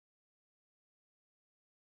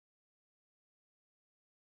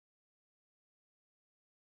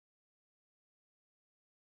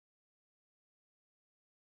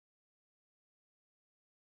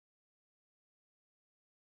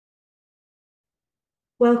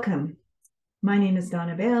Welcome. My name is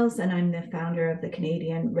Donna Bales, and I'm the founder of the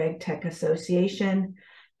Canadian RegTech Association.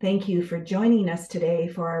 Thank you for joining us today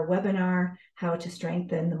for our webinar, How to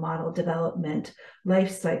Strengthen the Model Development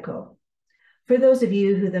Lifecycle. For those of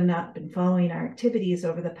you who have not been following our activities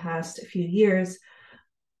over the past few years,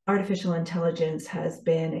 artificial intelligence has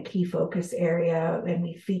been a key focus area, and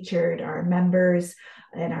we featured our members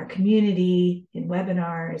and our community in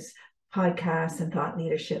webinars, podcasts, and thought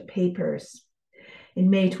leadership papers. In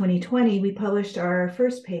May 2020, we published our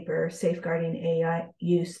first paper, Safeguarding AI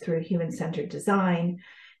Use Through Human-Centered Design.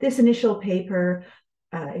 This initial paper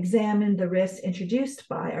examined the risks introduced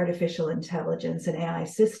by artificial intelligence and AI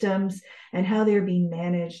systems and how they're being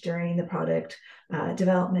managed during the product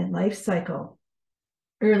development lifecycle.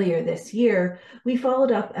 Earlier this year, we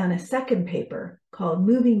followed up on a second paper called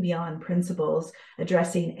Moving Beyond Principles,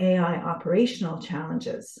 Addressing AI Operational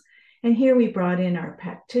Challenges. And here we brought in our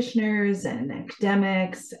practitioners and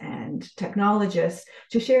academics and technologists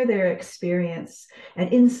to share their experience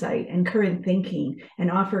and insight and current thinking and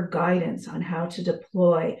offer guidance on how to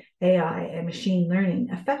deploy AI and machine learning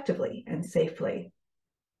effectively and safely.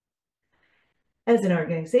 As an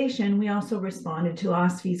organization, we also responded to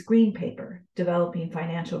OSFI's green paper, Developing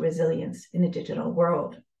Financial Resilience in a Digital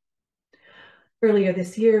World. Earlier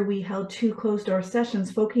this year, we held two closed-door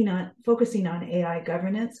sessions focusing on AI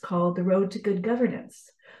governance called The Road to Good Governance.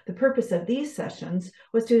 The purpose of these sessions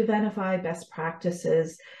was to identify best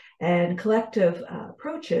practices and collective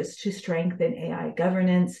approaches to strengthen AI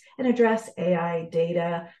governance and address AI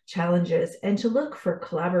data challenges and to look for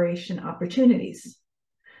collaboration opportunities.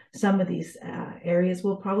 Some of these areas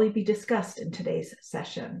will probably be discussed in today's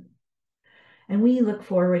session. And we look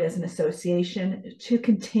forward as an association to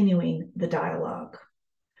continuing the dialogue.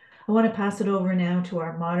 I want to pass it over now to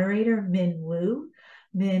our moderator, Min Wu.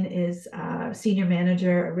 Min is Senior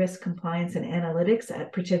Manager of Risk Compliance and Analytics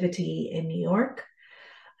at Protiviti in New York.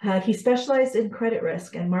 He specialized in credit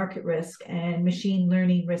risk and market risk and machine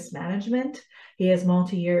learning risk management. He has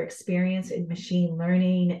multi-year experience in machine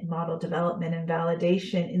learning, model development, and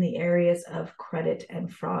validation in the areas of credit and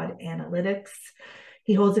fraud analytics.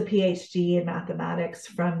 He holds a PhD in mathematics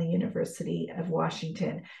from the University of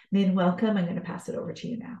Washington. Min, welcome. I'm going to pass it over to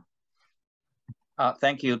you now.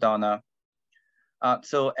 Thank you, Donna.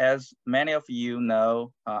 So as many of you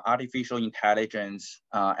know, artificial intelligence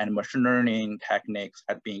and machine learning techniques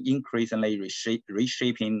have been increasingly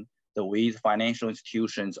reshaping the ways financial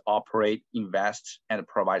institutions operate, invest, and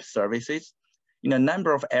provide services in a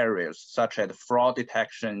number of areas, such as fraud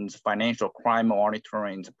detections, financial crime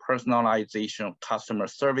monitoring, personalization of customer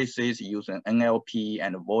services using NLP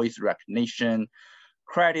and voice recognition,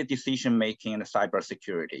 credit decision-making, and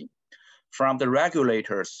cybersecurity. From the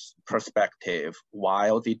regulators' perspective,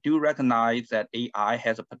 while they do recognize that AI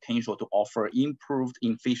has a potential to offer improved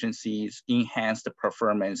efficiencies, enhanced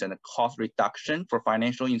performance, and cost reduction for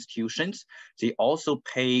financial institutions, they also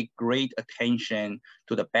pay great attention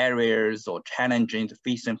to the barriers or challenges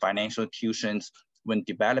facing financial institutions when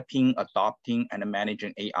developing, adopting, and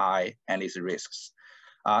managing AI and its risks.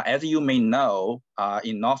 As you may know,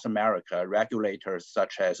 in North America, regulators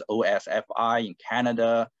such as OSFI in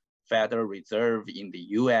Canada, Federal Reserve in the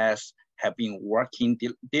US have been working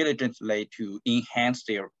diligently to enhance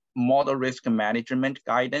their model risk management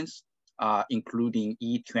guidance, including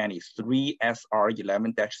E23 SR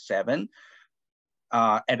 11-7.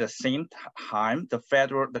 At the same time,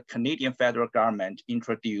 the Canadian federal government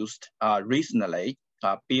introduced recently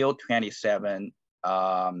Bill 27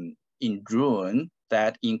 in June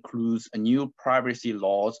that includes new privacy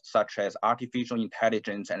laws such as Artificial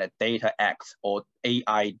Intelligence and Data Act, or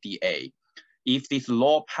AIDA. If this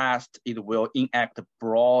law passed, it will enact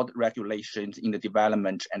broad regulations in the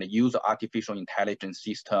development and use of artificial intelligence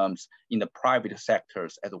systems in the private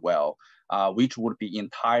sectors as well, which would be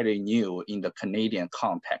entirely new in the Canadian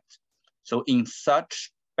context. So in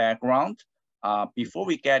such background, before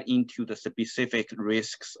we get into the specific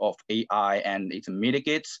risks of AI and its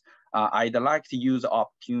mitigates, I'd like to use the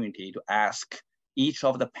opportunity to ask each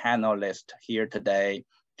of the panelists here today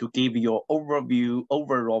to give your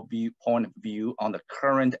overall point of view on the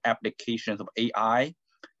current applications of AI,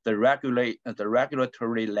 the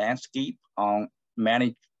regulatory landscape on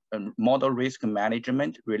model risk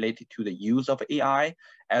management related to the use of AI,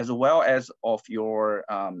 as well as of your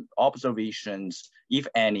observations, if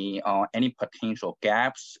any, on any potential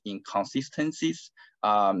gaps, inconsistencies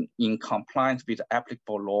in compliance with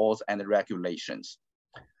applicable laws and regulations.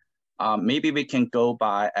 Maybe we can go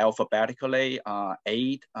by alphabetically.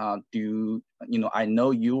 Aid, I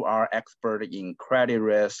know you are expert in credit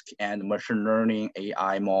risk and machine learning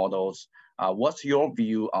AI models. What's your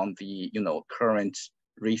view on the current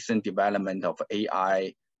recent development of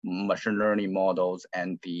AI, machine learning models,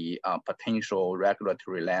 and the potential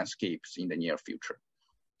regulatory landscapes in the near future?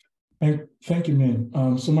 Thank you, Min.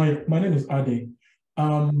 So my name is Ade.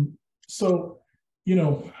 So, you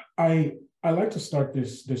know, I like to start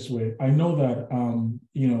this way. I know that,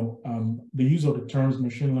 the use of the terms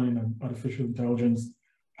machine learning and artificial intelligence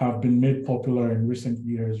have been made popular in recent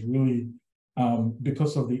years, really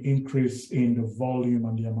because of the increase in the volume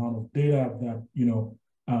and the amount of data that,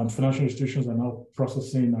 financial institutions are now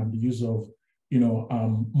processing, and the use of,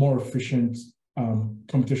 more efficient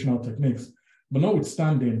computational techniques. But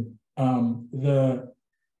notwithstanding, the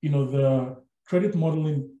credit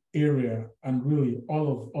modeling area, and really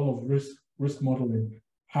all of risk modeling,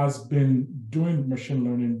 has been doing machine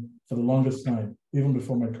learning for the longest time, even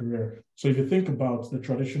before my career. So if you think about the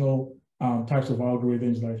traditional types of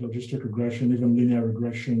algorithms like logistic regression, even linear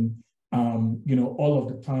regression, all of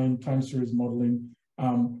the time series modeling,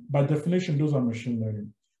 by definition, those are machine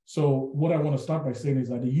learning. So what I want to start by saying is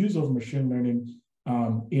that the use of machine learning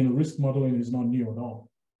in risk modeling is not new at all,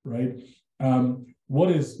 right? What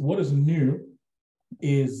is new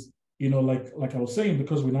is, like I was saying,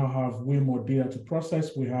 because we now have way more data to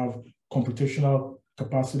process, we have computational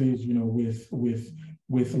capacities,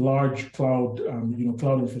 with large cloud,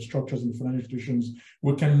 cloud infrastructures in financial institutions.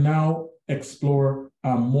 We can now explore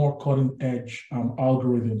more cutting edge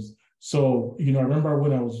algorithms. So, I remember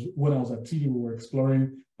when I was at TD, we were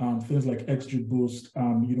exploring things like XGBoost,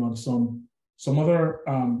 and some other,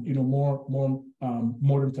 more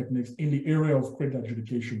modern techniques in the area of credit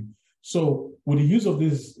adjudication. So with the use of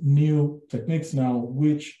these new techniques now,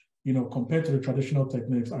 which, compared to the traditional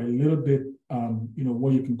techniques, are a little bit,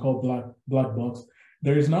 what you can call black box,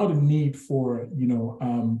 there is now the need for,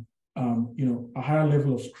 a higher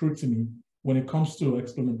level of scrutiny when it comes to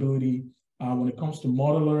explainability, when it comes to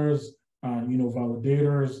modelers,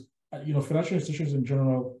 validators, financial institutions in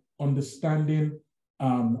general, understanding,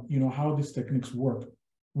 how these techniques work.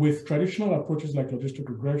 With traditional approaches like logistic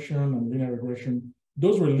regression and linear regression,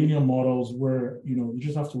 those were linear models where, you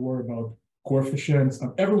just have to worry about coefficients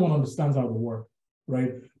and everyone understands how they work,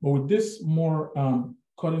 right? But with this more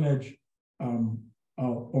cutting edge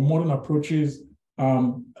or modern approaches, there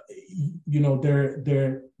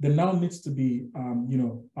now needs to be,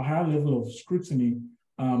 a higher level of scrutiny.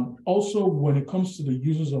 Also, when it comes to the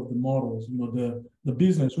users of the models, the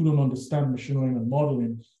business who don't understand machine learning and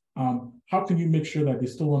modeling, how can you make sure that they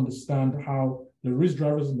still understand how the risk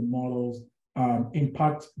drivers in the models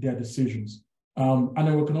impact their decisions? And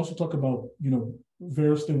then we can also talk about,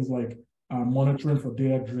 various things like monitoring for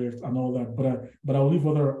data drift and all that. But I'll leave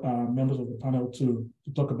other members of the panel to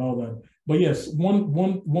talk about that. But yes, one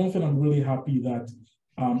thing I'm really happy that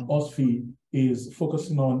OSFI is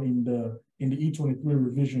focusing on in the E23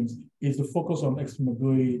 revisions is the focus on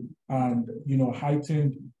explainability and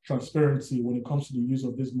heightened transparency when it comes to the use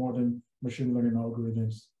of these modern machine learning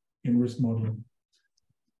algorithms in risk modeling.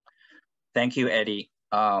 Thank you, Eddie.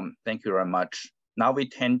 Thank you very much. Now we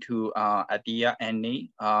turn to Aditya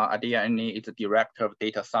Annie. Aditya Annie is the Director of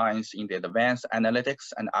Data Science in the Advanced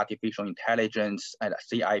Analytics and Artificial Intelligence at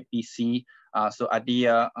CIBC. So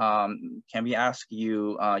Aditya, can we ask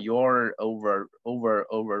you your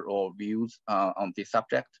overall views on this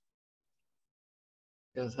subject?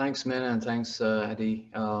 Yeah, thanks, Min, and thanks,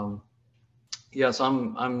 Eddie. Yeah, so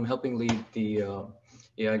I'm helping lead the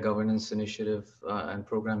AI governance initiative and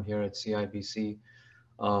program here at CIBC.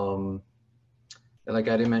 Like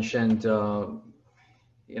Eddie mentioned,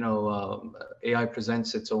 AI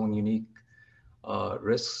presents its own unique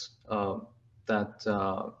risks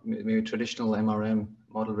that maybe traditional MRM,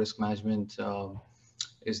 model risk management,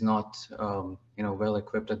 is not well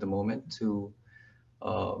equipped at the moment to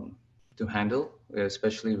handle,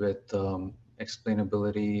 especially with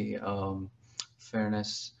explainability,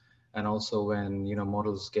 fairness, and also when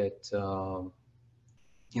models get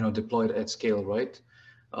deployed at scale, right?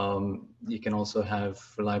 You can also have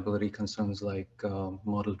reliability concerns like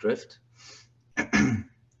model drift.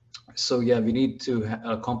 So yeah, we need to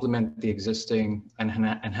complement the existing and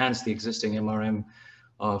enhance the existing MRM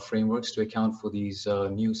frameworks to account for these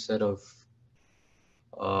new set of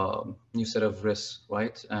risks,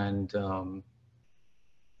 right? And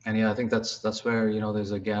yeah, I think that's where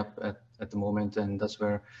there's a gap at the moment, and that's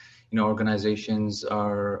where organizations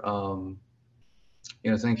are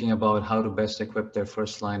thinking about how to best equip their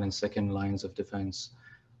first line and second lines of defense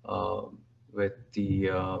with the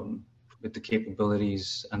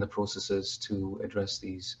capabilities and the processes to address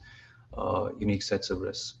these unique sets of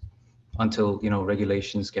risks until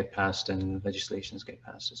regulations get passed and legislations get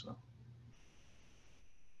passed as well.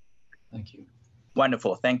 Thank you.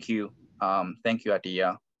 Wonderful, thank you. Thank you,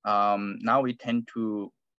 Aditya. Now we turn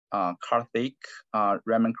to Karthik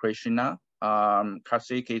Ramakrishna.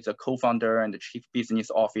 Karthik is a co-founder and the chief business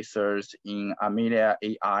officers in Amelia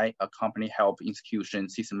AI, a company help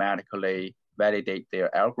institutions systematically validate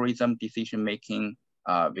their algorithm decision-making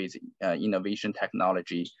with innovation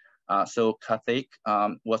technology. So Karthik,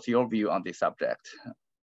 what's your view on this subject?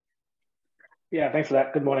 Yeah, thanks for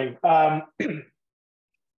that. Good morning.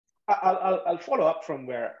 I'll follow up from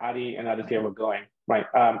where Adi and Aditya were going, right?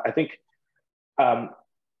 I think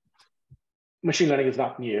machine learning is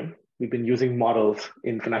not new. We've been using models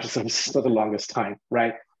in financial services for the longest time,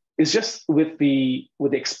 right? It's just with the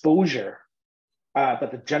exposure that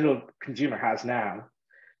the general consumer has now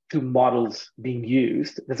to models being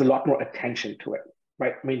used, there's a lot more attention to it,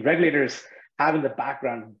 right? I mean, regulators have in the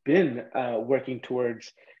background been working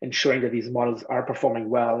towards ensuring that these models are performing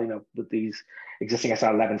well, with these existing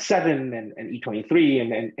SR 11.7 and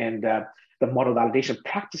E23 and the model validation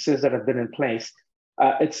practices that have been in place.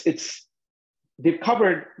 They've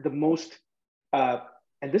covered the most,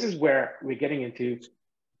 and this is where we're getting into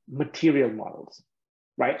material models,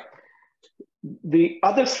 right? The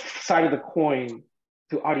other side of the coin,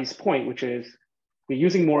 to Adi's point, which is we're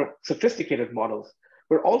using more sophisticated models.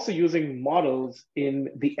 We're also using models in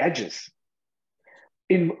the edges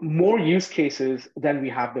in more use cases than we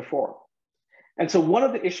have before. And so one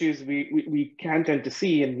of the issues we can tend to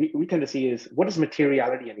see, and we tend to see, is what is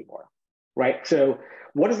materiality anymore, right? So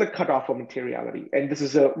what is the cutoff for materiality? And this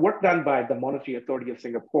is work done by the Monetary Authority of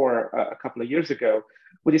Singapore a couple of years ago,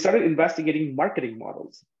 where they started investigating marketing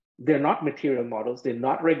models. They're not material models. They're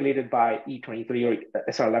not regulated by E23 or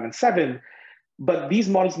SR 11.7, but these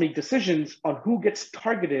models make decisions on who gets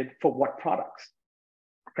targeted for what products,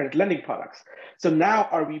 credit lending products. So now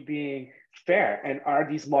are we being fair, and are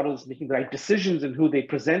these models making the right decisions in who they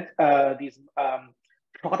present these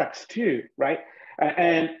products to, right?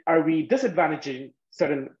 And are we disadvantaging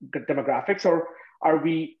certain demographics, or are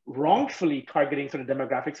we wrongfully targeting certain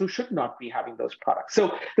demographics who should not be having those products?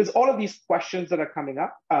 So there's all of these questions that are coming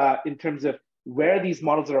up in terms of where these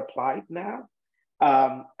models are applied now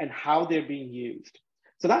and how they're being used.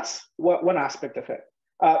 So that's one aspect of it.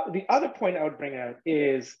 The other point I would bring out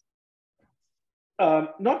is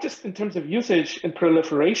not just in terms of usage and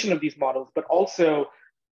proliferation of these models, but also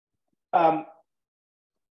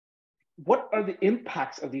what are the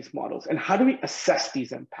impacts of these models and how do we assess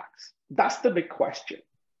these impacts? That's the big question,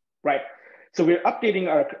 right? So we're updating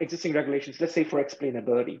our existing regulations, let's say for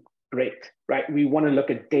explainability, great, right? We want to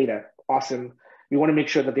look at data, awesome. We want to make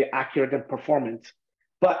sure that they're accurate and performant,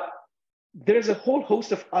 but there's a whole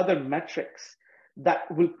host of other metrics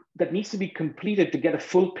that needs to be completed to get a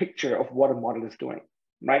full picture of what a model is doing,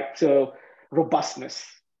 right? So robustness,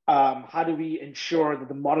 how do we ensure that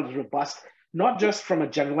the model is robust, not just from a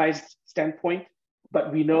generalized standpoint,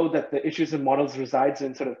 but we know that the issues in models resides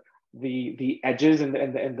in sort of the edges and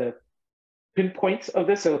the pinpoints of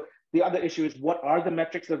this. So the other issue is, what are the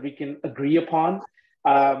metrics that we can agree upon?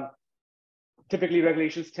 Typically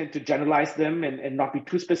regulations tend to generalize them and not be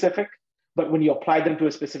too specific. But when you apply them to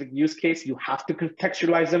a specific use case, you have to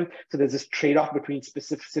contextualize them. So there's this trade-off between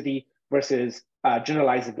specificity versus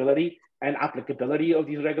generalizability and applicability of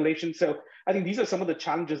these regulations. So I think these are some of the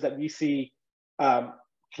challenges that we see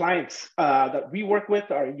clients that we work with,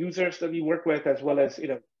 our users that we work with, as well as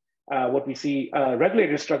what we see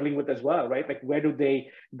regulators struggling with as well, right? Like, where do they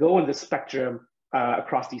go in the spectrum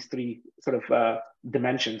across these three sort of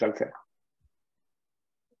dimensions, I would say.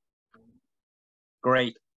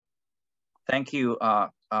 Great. Thank you,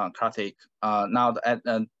 Karthik. Now,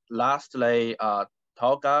 lastly,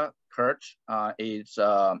 Tolga Kirch is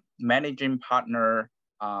managing partner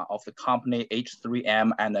of the company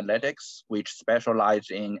H3M Analytics, which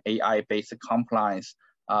specializes in AI-based compliance.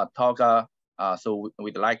 Tolga, so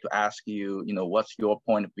we'd like to ask you, what's your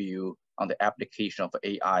point of view on the application of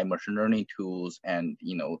AI machine learning tools and,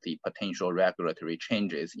 the potential regulatory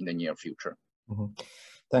changes in the near future? Mm-hmm.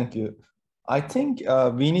 Thank you. I think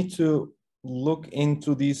we need to look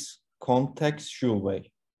into this contextual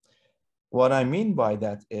way. What I mean by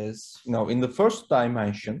that is, in the first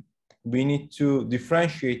dimension, we need to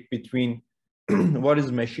differentiate between what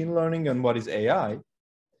is machine learning and what is AI,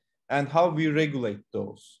 and how we regulate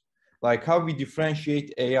those. Like how we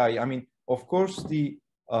differentiate AI. I mean, of course,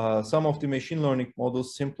 some of the machine learning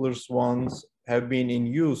models, simplest ones, have been in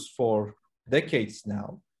use for decades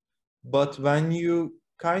now. But when you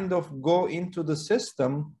kind of go into the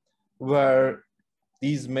system where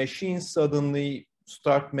these machines suddenly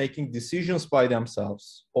start making decisions by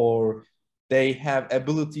themselves, or they have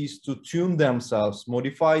abilities to tune themselves,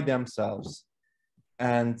 modify themselves,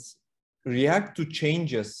 and react to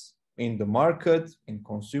changes in the market, in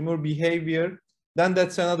consumer behavior, then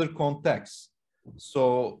that's another context.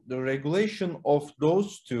 So the regulation of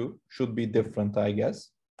those two should be different, I guess.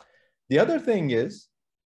 The other thing is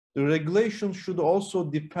the regulation should also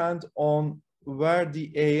depend on where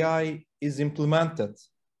the AI is implemented.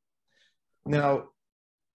 Now,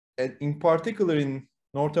 in particular in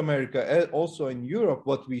North America, also in Europe,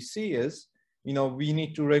 what we see is, we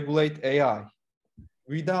need to regulate AI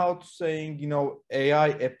without saying, AI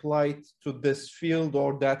applied to this field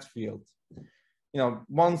or that field.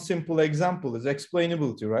 One simple example is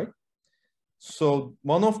explainability, right? So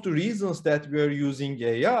one of the reasons that we are using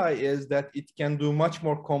AI is that it can do much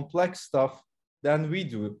more complex stuff than we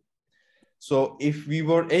do. So if we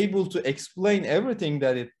were able to explain everything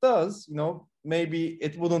that it does, maybe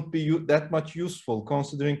it wouldn't be that much useful,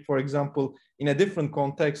 considering, for example, in a different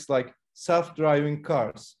context, like self-driving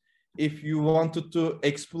cars. If you wanted to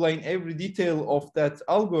explain every detail of that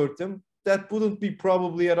algorithm, that wouldn't be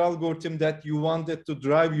probably an algorithm that you wanted to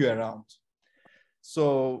drive you around.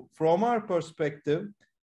 So from our perspective,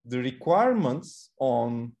 the requirements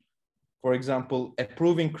on, for example,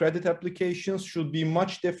 approving credit applications should be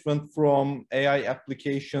much different from AI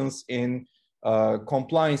applications in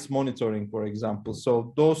compliance monitoring, for example.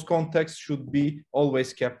 So those contexts should be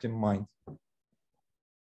always kept in mind.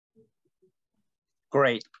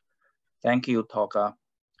 Great. Thank you, Tolga.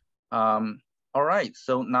 All right,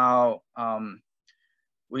 so now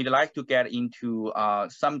we'd like to get into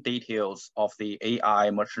some details of the AI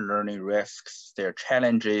machine learning risks, their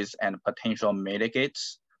challenges and potential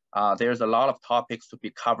mitigates. There's a lot of topics to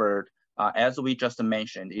be covered. As we just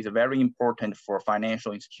mentioned, it's very important for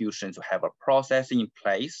financial institutions to have a process in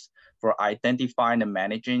place for identifying and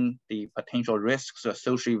managing the potential risks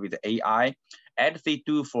associated with AI, as they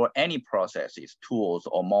do for any processes, tools,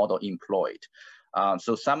 or model employed.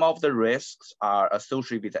 So some of the risks are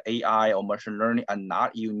associated with AI or machine learning are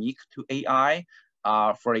not unique to AI.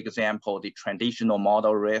 For example, the traditional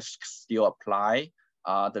model risks still apply.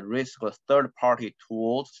 The risk of third-party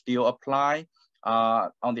tools still apply.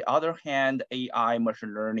 On the other hand, AI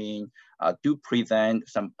machine learning do present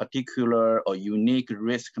some particular or unique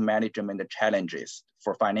risk management challenges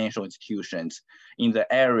for financial institutions in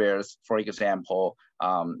the areas, for example,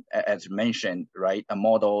 as mentioned, right, a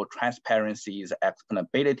model transparencies,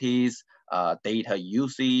 explainabilities, data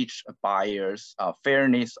usage, bias,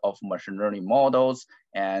 fairness of machine learning models,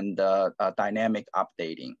 and dynamic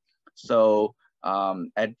updating. So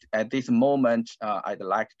at this moment, I'd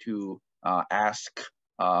like to ask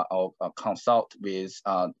or consult with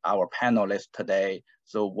our panelists today.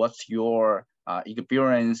 So what's your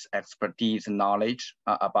experience, expertise, knowledge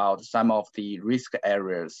about some of the risk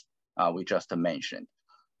areas we just mentioned?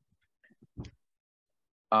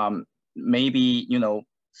 Maybe,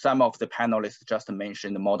 some of the panelists just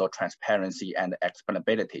mentioned the model transparency and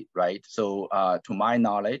explainability, right? So to my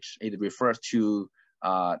knowledge, it refers to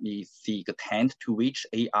the extent to which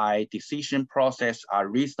AI decision process are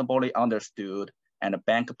reasonably understood and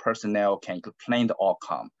bank personnel can explain the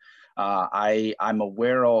outcome. I'm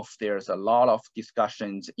aware of there's a lot of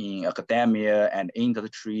discussions in academia and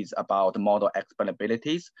industries about model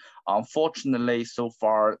explainabilities. Unfortunately, so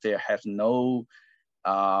far there has no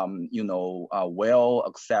well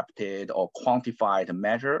accepted or quantified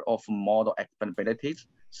measure of model explainabilities.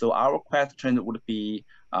 So our question would be,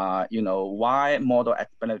 why model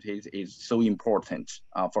explainability is so important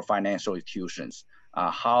for financial institutions?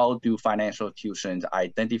 How do financial institutions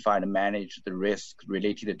identify and manage the risks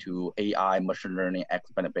related to AI machine learning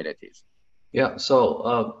explainabilities? Yeah,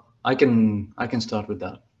 so I can start with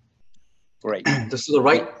that. Great. This is the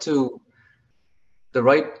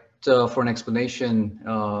right for an explanation.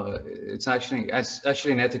 It's actually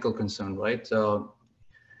an ethical concern, right?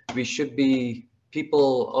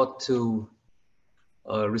 People ought to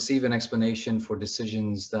receive an explanation for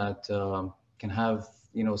decisions that can have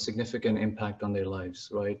significant impact on their lives,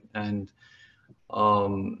 right? And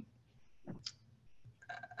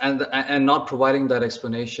not providing that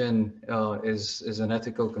explanation is an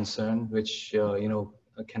ethical concern, which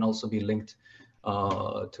can also be linked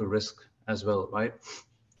to risk as well, right?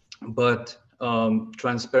 But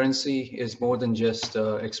transparency is more than just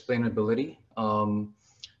explainability.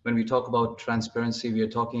 When we talk about transparency, we are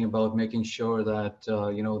talking about making sure that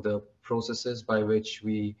the processes by which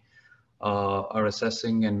we are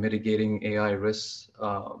assessing and mitigating AI risks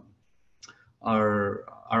are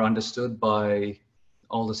understood by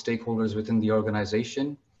all the stakeholders within the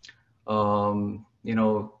organization.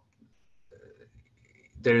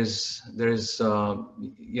 There's the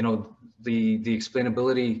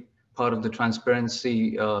explainability part of the transparency,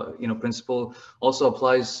 principle also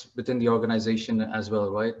applies within the organization as well,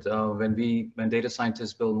 right? When data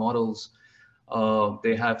scientists build models,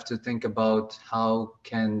 they have to think about how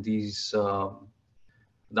can these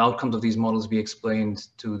the outcomes of these models be explained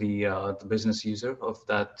to the business user of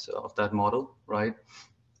that model, right?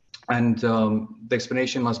 And the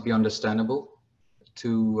explanation must be understandable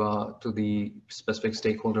to the specific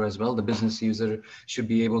stakeholder as well. The business user should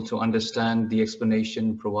be able to understand the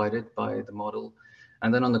explanation provided by the model. And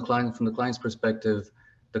then on the client, from the client's perspective,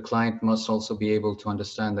 the client must also be able to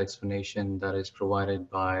understand the explanation that is provided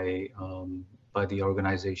by the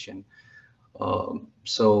organization.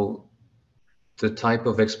 So the type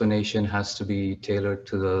of explanation has to be tailored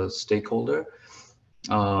to the stakeholder.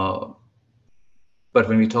 But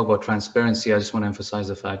when we talk about transparency, I just want to emphasize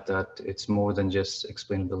the fact that it's more than just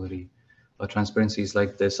explainability. Transparency is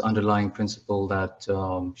like this underlying principle that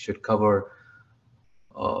should cover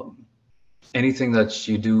anything that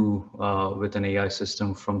you do with an AI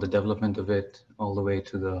system, from the development of it all the way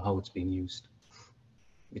to how it's being used,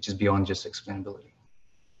 which is beyond just explainability.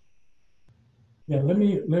 Yeah, let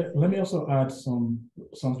me also add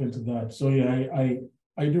something to that. So yeah,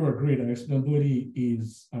 I do agree that explainability is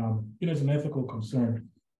is an ethical concern,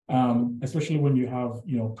 especially when you have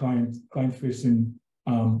client-facing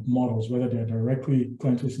models, whether they're directly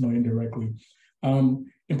client-facing or indirectly.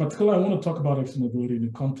 In particular, I want to talk about explainability in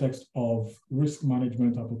the context of risk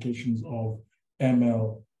management applications of ML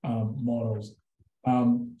models.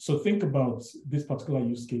 So think about these particular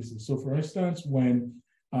use cases. So for instance, when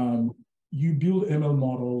you build ML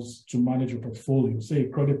models to manage a portfolio, say a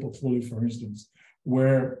credit portfolio, for instance,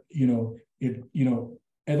 where it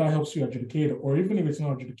either helps you adjudicate, or even if it's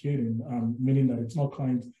not adjudicating, meaning that it's not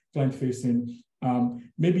client facing,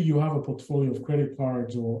 maybe you have a portfolio of credit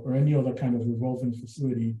cards or any other kind of revolving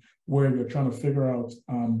facility where you're trying to figure out,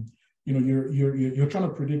 you're trying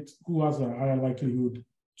to predict who has a higher likelihood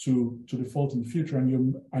to default in the future,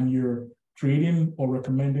 and you're creating or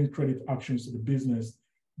recommending credit actions to the business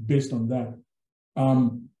based on that.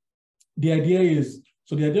 The idea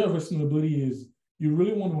of explainability is you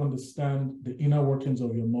really want to understand the inner workings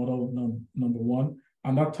of your model, number one,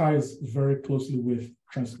 and that ties very closely with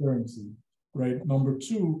transparency, right? Number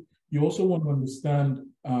two, you also want to understand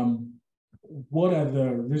what are the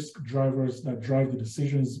risk drivers that drive the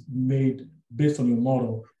decisions made based on your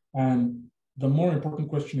model. And the more important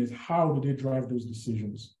question is, how do they drive those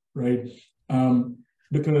decisions, right?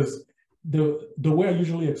 Because the way I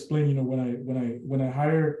usually explain, when I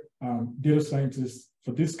hire data scientists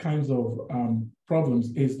for these kinds of problems,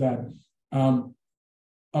 is that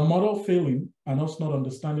a model failing and us not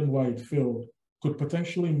understanding why it failed could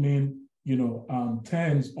potentially mean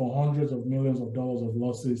tens or hundreds of millions of dollars of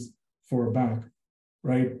losses for a bank,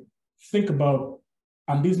 right? Think about,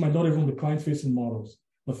 and these might not even be client-facing models,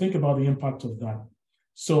 but think about the impact of that.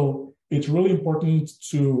 So it's really important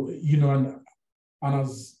to, and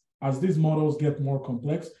as these models get more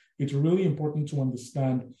complex, it's really important to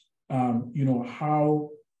understand,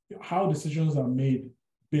 how decisions are made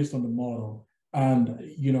based on the model, and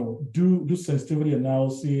do sensitivity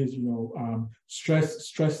analysis,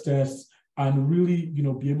 stress tests, and really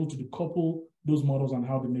be able to decouple those models and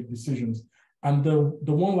how they make decisions. And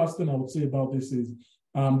the one last thing I would say about this is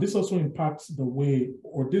this also impacts the way,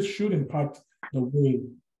 or this should impact the way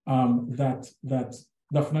that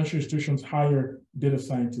financial institutions hire data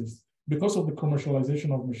scientists. Because of the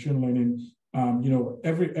commercialization of machine learning,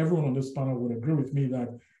 everyone on this panel would agree with me that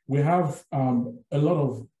we have a lot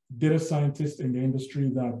of data scientists in the industry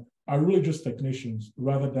that are really just technicians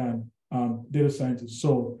rather than data scientists.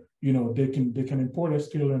 So they can import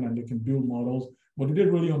SQL and they can build models, but they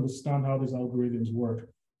didn't really understand how these algorithms work.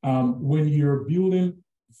 When you're building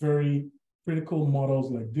very critical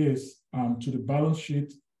models like this to the balance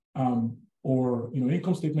sheet or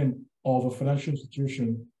income statement of a financial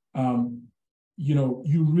institution,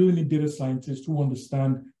 you really need data scientists who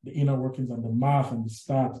understand the inner workings and the math and the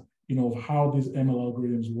stats, of how these ML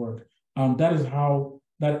algorithms work. I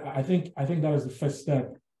think that is the first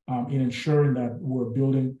step in ensuring that we're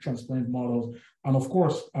building transparent models. And of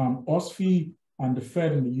course, OSFI and the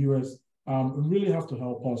Fed in the US really have to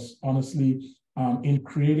help us, honestly, in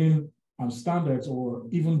creating standards or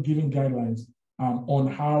even giving guidelines on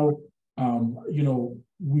how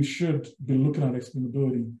we should be looking at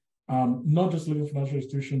explainability, not just leaving financial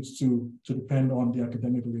institutions to depend on the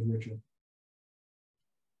academic literature.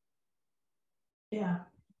 Yeah.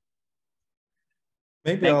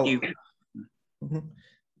 Maybe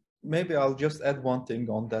I'll just add one thing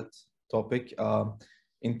on that topic.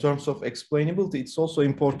 In terms of explainability, it's also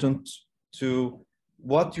important to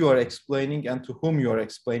what you are explaining and to whom you are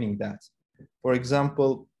explaining that. For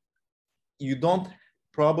example, you don't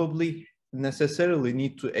probably necessarily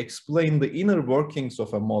need to explain the inner workings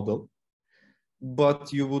of a model,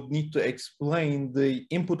 but you would need to explain the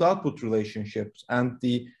input-output relationships and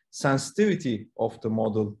the sensitivity of the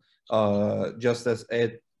model, just as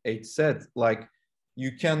Ed said. Like,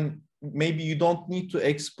 maybe you don't need to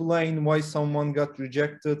explain why someone got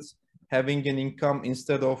rejected having an income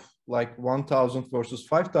instead of like 1,000 versus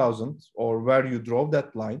 5,000, or where you drove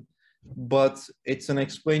that line. But it's an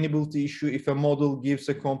explainability issue if a model gives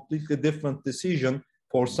a completely different decision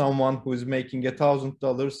for someone who is making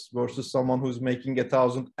 $1,000 versus someone who's making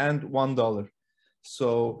 $1,001.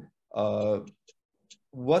 So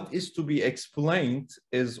what is to be explained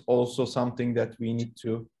is also something that we need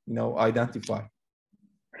to, identify.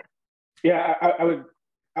 Yeah,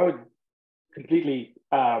 I would completely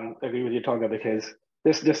agree with you, Tolga, because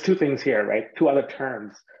there's two things here, right? Two other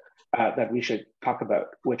terms that we should talk about,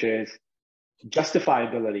 which is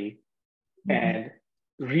justifiability and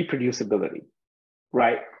reproducibility,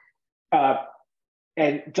 right?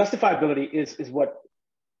 And justifiability is what,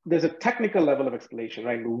 there's a technical level of explanation,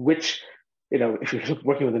 right? Which, if you're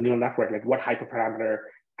working with a neural network, like what hyperparameter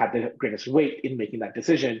had the greatest weight in making that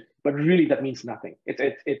decision, but really that means nothing.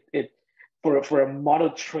 For a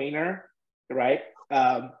model trainer, right?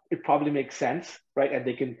 It probably makes sense, right? And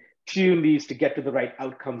they can tune these to get to the right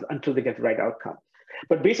outcomes until they get the right outcome.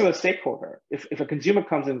 But based on a stakeholder, if a consumer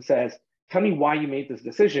comes and says, tell me why you made this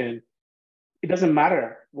decision, it doesn't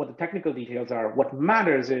matter what the technical details are. What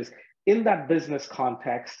matters is, in that business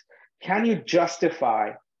context, can you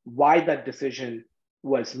justify why that decision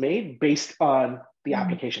was made based on the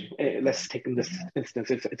application? Let's take in this instance,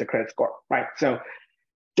 it's a credit score, right? So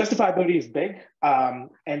justifiability is big.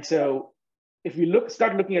 And so if we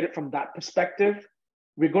start looking at it from that perspective,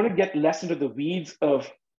 we're going to get less into the weeds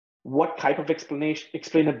of what type of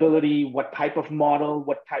explainability, what type of model,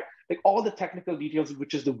 like all the technical details,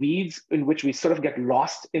 which is the weeds in which we sort of get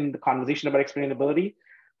lost in the conversation about explainability,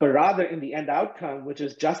 but rather in the end outcome, which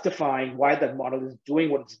is justifying why that model is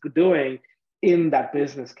doing what it's doing in that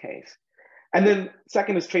business case. And then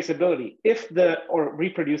second is traceability, or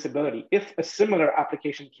reproducibility. If a similar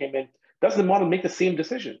application came in, does the model make the same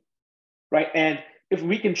decision, right? And if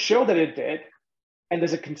we can show that it did, and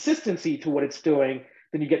there's a consistency to what it's doing,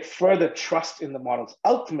 then you get further trust in the models.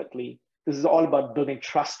 Ultimately, this is all about building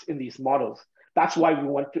trust in these models. That's why we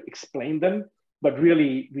want to explain them, but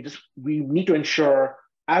really we need to ensure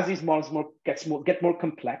as these models get more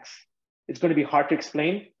complex, it's going to be hard to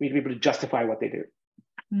explain. We need to be able to justify what they do.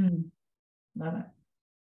 Love it.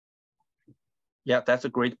 Yeah, that's a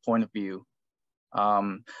great point of view.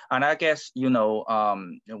 And I guess,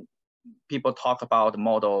 people talk about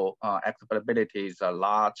model explainabilities a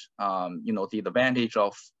lot. The advantage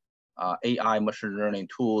of AI machine learning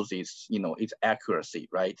tools is, its accuracy,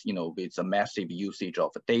 right? With a massive usage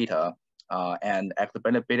of data, and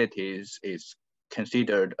explainability is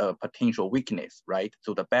considered a potential weakness, right?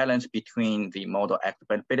 So the balance between the model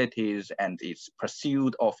explainabilities and its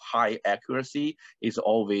pursuit of high accuracy is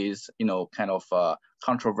always, kind of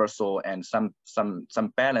controversial, and some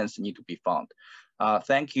balance need to be found.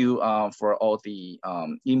 Thank you for all the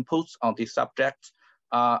inputs on this subject.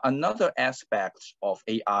 Another aspect of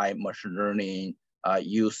AI machine learning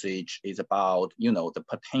usage is about, the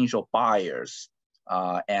potential bias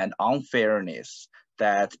and unfairness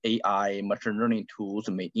that AI machine learning tools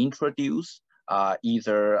may introduce,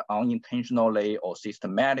 either unintentionally or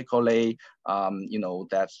systematically.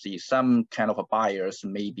 That some kind of a bias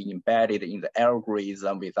may be embedded in the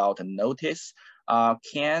algorithm without notice.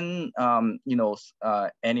 Can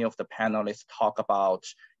any of the panelists talk about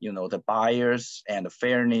the bias and the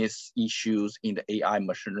fairness issues in the AI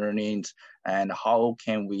machine learning, and how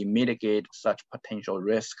can we mitigate such potential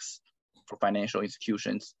risks for financial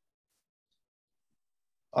institutions?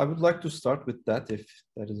 I would like to start with that, if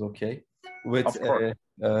that is okay, with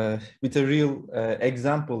a real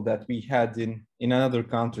example that we had in another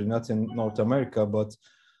country, not in North America, but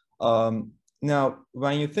now,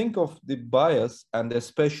 when you think of the bias, and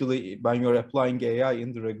especially when you're applying AI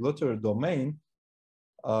in the regulatory domain,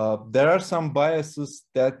 there are some biases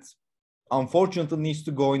that unfortunately needs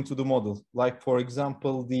to go into the model. Like, for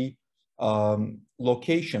example, the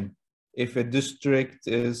location. If a district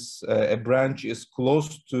a branch is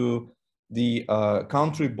close to the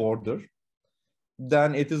country border,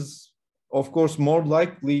 then it is, of course, more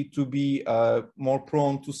likely to be more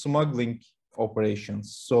prone to smuggling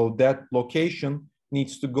operations. So that location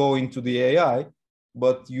needs to go into the AI,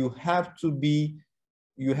 but you have to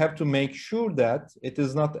make sure that it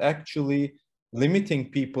is not actually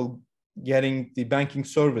limiting people getting the banking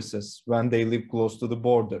services when they live close to the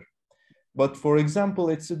border. But for example,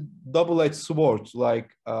 it's a double-edged sword.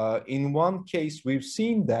 Like in one case, we've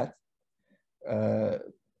seen that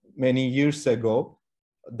many years ago,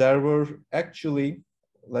 there were actually,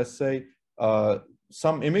 let's say,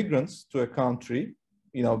 some immigrants to a country,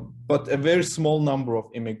 but a very small number of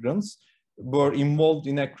immigrants were involved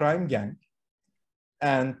in a crime gang.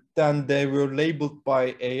 And then they were labeled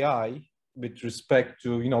by AI with respect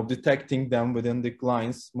to, detecting them within the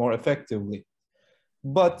clients more effectively.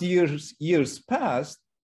 But years passed,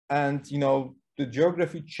 and, the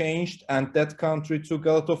geography changed, and that country took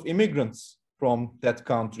a lot of immigrants from that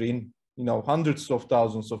country. And, hundreds of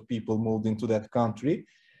thousands of people moved into that country.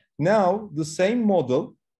 Now, the same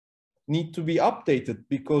model need to be updated,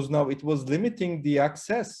 because now it was limiting the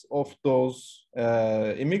access of those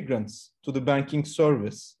immigrants to the banking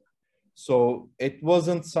service. So it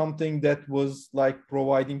wasn't something that was like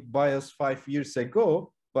providing bias 5 years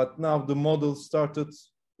ago, but now the model started,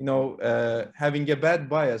 having a bad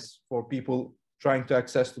bias for people trying to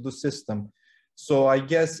access to the system. So I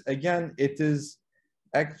guess, again, it is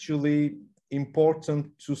actually important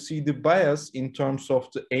to see the bias in terms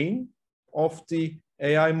of the aim of the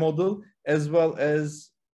AI model, as well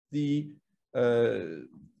as the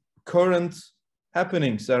current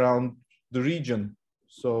happenings around the region.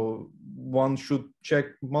 So one should check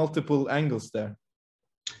multiple angles there.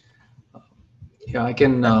 Yeah, I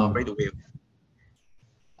can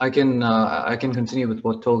continue with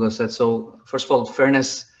what Tolga said. So first of all,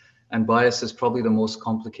 fairness and bias is probably the most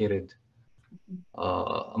complicated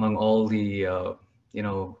among all the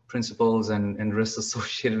principles and risks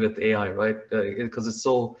associated with AI, right? Because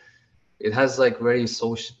it has like very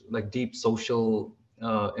social, like deep social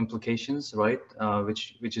implications, right?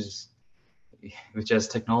 Which as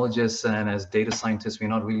technologists and as data scientists, we're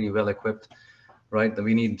not really well equipped, right?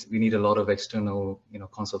 We need a lot of external,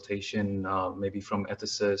 consultation, maybe from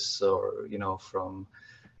ethicists or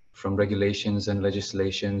from regulations and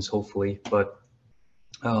legislations, hopefully. But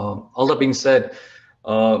all that being said,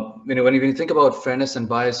 when you think about fairness and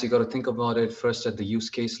bias, you got to think about it first at the use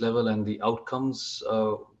case level and the outcomes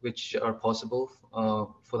which are possible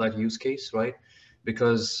for that use case, right?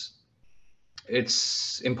 Because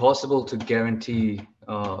it's impossible to guarantee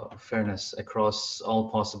fairness across all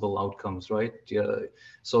possible outcomes, right?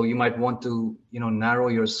 So you might want to, narrow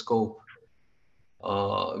your scope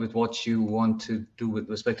with what you want to do with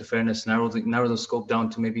respect to fairness. Narrow the scope down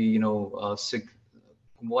to maybe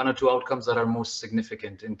one or two outcomes that are most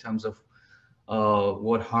significant in terms of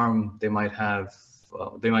what harm they might have,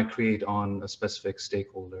 they might create on a specific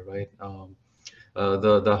stakeholder, right?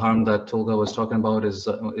 The harm that Tolga was talking about is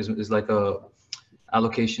like a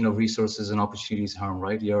allocation of resources and opportunities harm,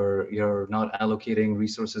 right? You're not allocating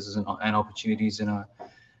resources and opportunities in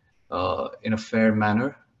a fair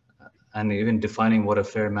manner, and even defining what a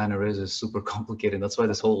fair manner is super complicated. That's why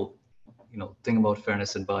this whole thing about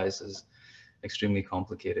fairness and bias is extremely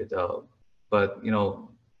complicated. But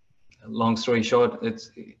long story short,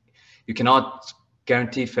 you cannot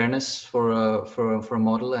guarantee fairness for a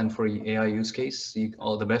model and for AI use case.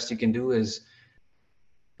 All the best you can do is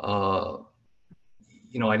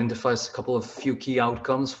identify a few key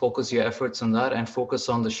outcomes, focus your efforts on that, and focus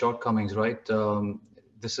on the shortcomings, right?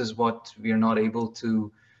 This is what we are not able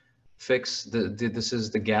to fix. This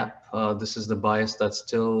is the gap. This is the bias that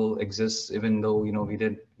still exists, even though we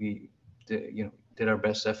did our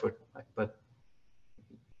best effort, right? But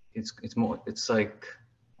it's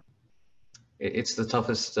the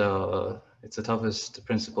toughest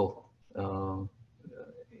principle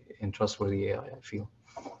in trustworthy AI, I feel.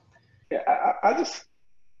 Yeah, I'll just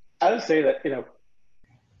say that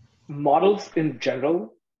models in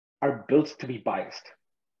general are built to be biased.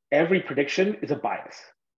 Every prediction is a bias,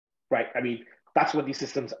 right? I mean, that's what these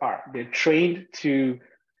systems are. They're trained to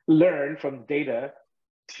learn from data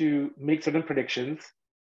to make certain predictions,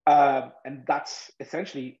 and that's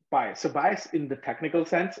essentially bias. So bias in the technical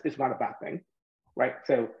sense is not a bad thing, right?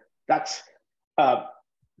 So that's,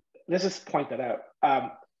 let's just point that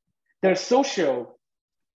out. There's social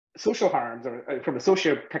harms, or from a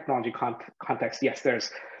socio-technology context, yes,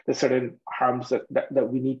 there's certain harms that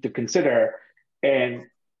we need to consider. And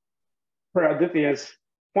for Aditya's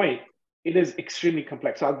point, it is extremely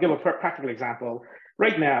complex. So I'll give a practical example.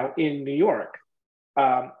 Right now in New York,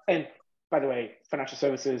 and by the way, financial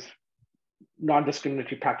services,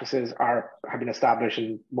 non-discriminatory practices have been established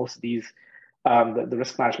in most of these, the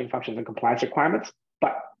risk management functions and compliance requirements.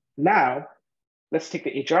 But now, let's take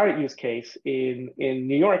the HR use case. In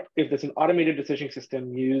New York, if there's an automated decision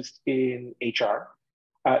system used in HR,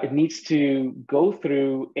 it needs to go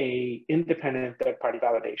through an independent third-party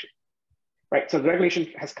validation. right? So the regulation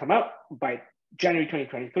has come out by January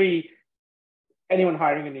 2023. Anyone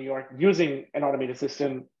hiring in New York using an automated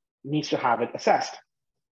system needs to have it assessed.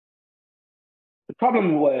 The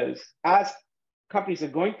problem was, as companies are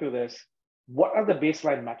going through this, what are the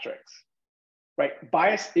baseline metrics, right?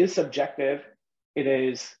 Bias is subjective. It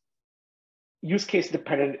is use case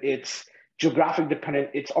dependent. It's geographic dependent.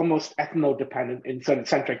 It's almost ethno dependent in certain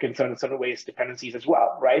centric in certain ways, dependencies as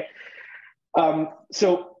well, right?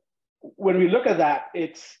 So when we look at that,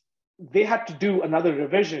 they had to do another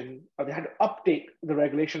revision, or they had to update the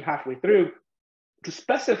regulation halfway through to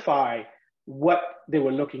specify what they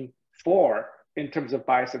were looking for in terms of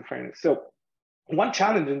bias and fairness. So one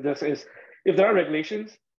challenge in this is, if there are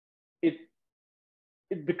regulations, it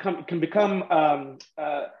can become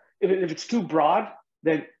if it's too broad,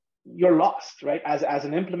 then you're lost, right? As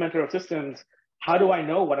an implementer of systems, how do I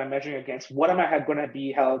know what I'm measuring against? What am I going to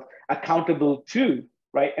be held accountable to,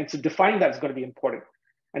 right? And so defining that is going to be important.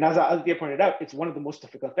 And as Aditya pointed out, it's one of the most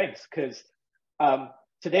difficult things, because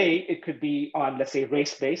today it could be on, let's say,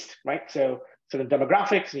 race-based, right? So certain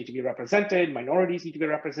demographics need to be represented, minorities need to be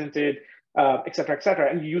represented, et cetera,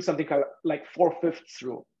 and you use something called like 4/5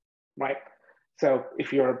 rule, right? So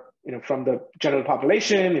if you're from the general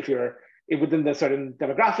population, if you're within the certain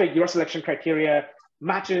demographic, your selection criteria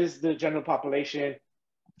matches the general population,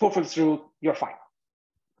 4/5 rule, you're fine.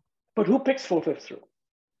 But who picks 4/5 rule?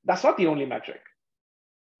 That's not the only metric.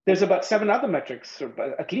 There's about 7 other metrics, or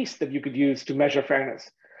at least, that you could use to measure fairness.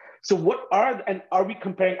 So are we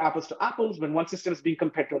comparing apples to apples when one system is being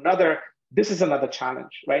compared to another? This is another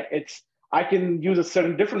challenge, right? I can use a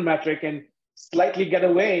certain different metric and slightly get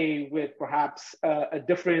away with perhaps a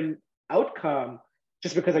different outcome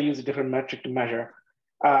just because I use a different metric to measure.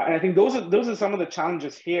 And I think those are some of the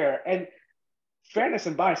challenges here. And fairness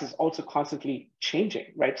and bias is also constantly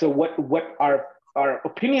changing, right? So what our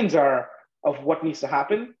opinions are of what needs to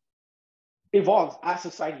happen evolves as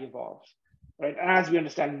society evolves, right? And as we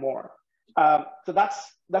understand more. So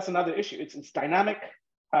that's another issue. It's dynamic,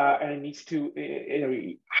 and it needs to,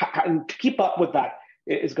 and to keep up with that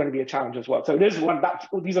is going to be a challenge as well. So there's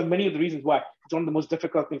these are many of the reasons why it's one of the most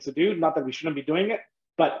difficult things to do. Not that we shouldn't be doing it,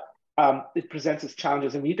 but it presents its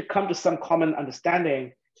challenges, and we need to come to some common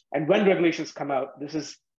understanding. And when regulations come out, this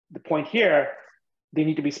is the point here, they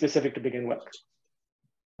need to be specific to begin with.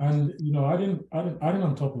 And adding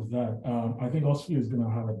on top of that, I think OSFI is going to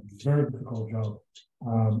have a very difficult job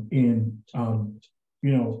in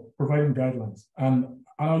providing guidelines. And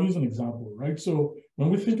I'll use an example, right? So when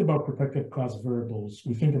we think about protected class variables,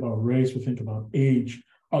 we think about race, we think about age.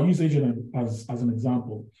 I'll use age as an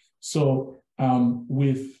example. So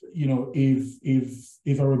if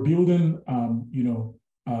I were building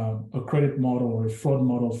a credit model or a fraud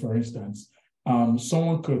model, for instance,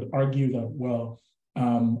 someone could argue that, well,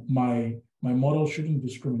 my model shouldn't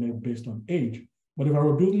discriminate based on age. But if I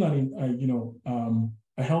were building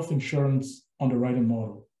a health insurance underwriting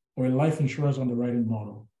model or a life insurance underwriting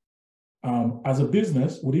model, as a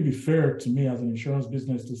business, would it be fair to me as an insurance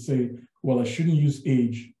business to say, well, I shouldn't use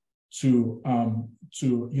age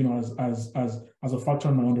as a factor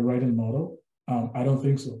in my underwriting model? I don't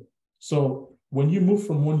think so. So when you move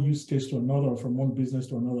from one use case to another, or from one business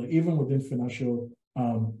to another, even within financial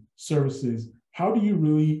services, how do you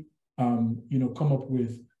really come up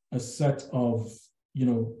with a set of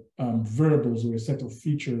variables or a set of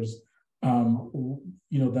features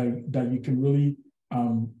that you can really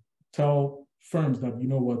tell firms that,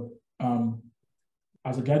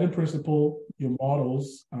 as a guiding principle, your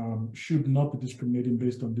models should not be discriminating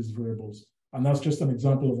based on these variables. And that's just an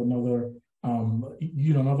example of another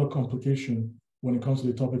another complication when it comes to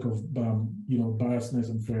the topic of biasness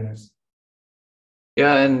and fairness.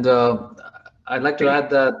 Yeah, and I'd like to add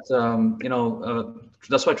that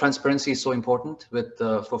that's why transparency is so important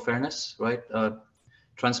for fairness, right?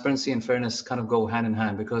 Transparency and fairness kind of go hand in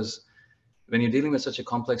hand, because when you're dealing with such a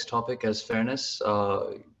complex topic as fairness,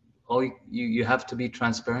 you have to be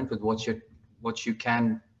transparent with what you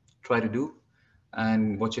can try to do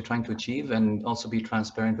and what you're trying to achieve, and also be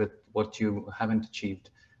transparent with what you haven't achieved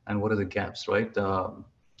and what are the gaps, right?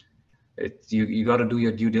 You got to do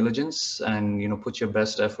your due diligence and put your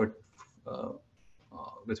best effort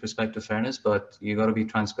with respect to fairness, but you got to be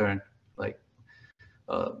transparent. Like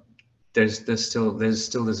there's still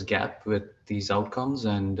this gap with these outcomes,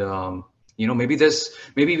 and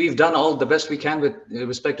maybe we've done all the best we can with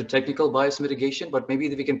respect to technical bias mitigation, but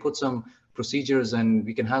maybe we can put some procedures and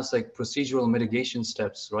we can have like procedural mitigation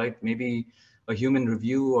steps, right? Maybe a human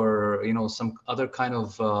review or some other kind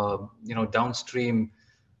of downstream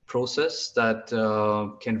process that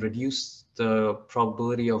can reduce the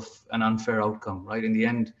probability of an unfair outcome, right? In the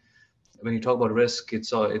end, when you talk about risk,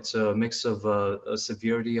 it's a mix of a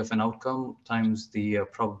severity of an outcome times the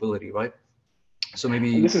probability, right? So maybe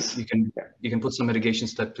you can put some mitigation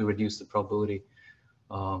step to reduce the probability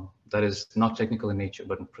that is not technical in nature,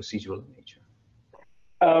 but procedural in nature.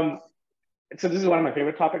 So this is one of my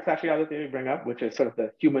favorite topics, actually, Aditya, you bring up, which is sort of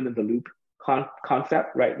the human in the loop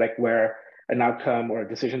concept, right? Like where an outcome or a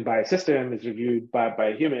decision by a system is reviewed by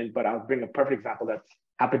a human. But I'll bring a perfect example that's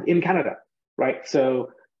happened in Canada, right?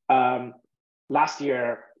 So last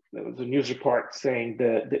year, there was a news report saying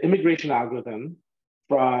the immigration algorithm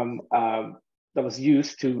from that was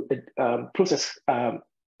used to process, I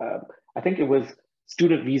think it was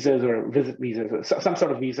student visas or visit visas, or some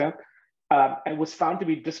sort of visa, and was found to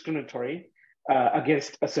be discriminatory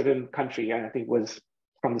against a certain country, and I think it was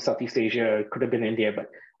from the Southeast Asia. It could have been India,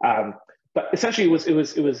 but essentially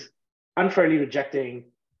it was unfairly rejecting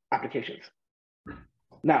applications.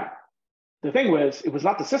 Now, the thing was, it was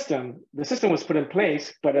not the system. The system was put in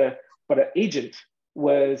place, but an agent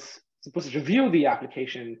was supposed to review the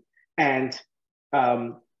application and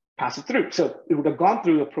pass it through. So it would have gone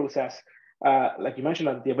through a process, like you mentioned,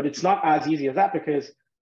 Aditya, but it's not as easy as that because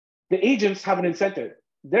the agents have an incentive.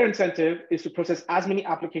 Their incentive is to process as many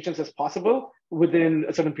applications as possible within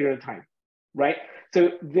a certain period of time, right?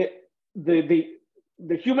 So the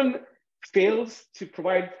human fails to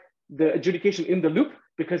provide the adjudication in the loop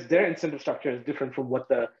because their incentive structure is different from what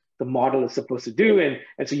the model is supposed to do, and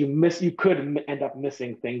so you could end up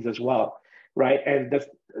missing things as well, right? And that's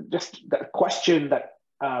just that question that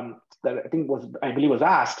I believe was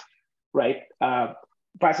asked, right?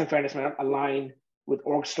 Price and fairness may not align with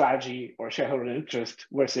org strategy or shareholder interest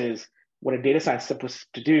versus what a data science is supposed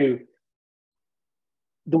to do.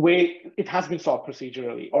 The way it has been solved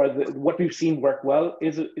procedurally, or what we've seen work well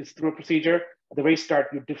is through a procedure. At the very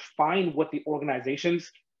start, you define what the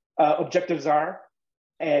organization's objectives are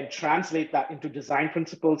and translate that into design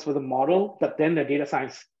principles for the model that then the data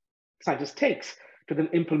scientist takes to then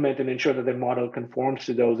implement and ensure that the model conforms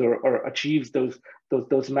to those or achieves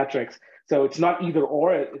those metrics. So it's not either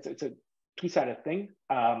or, it's a two-sided thing.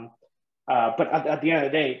 But at the end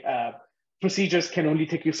of the day, procedures can only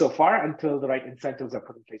take you so far until the right incentives are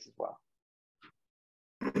put in place as well.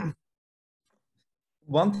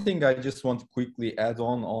 One thing I just want to quickly add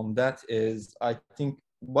on that is, I think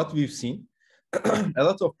what we've seen, a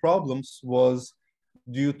lot of problems was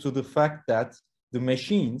due to the fact that the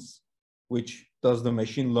machines, which does the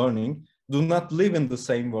machine learning, do not live in the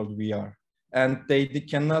same world we are. And they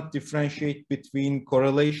cannot differentiate between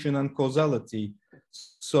correlation and causality.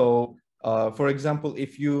 So, for example,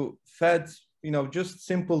 if you fed, just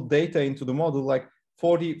simple data into the model, like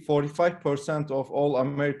 45% of all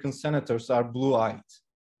American senators are blue-eyed.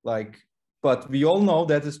 But we all know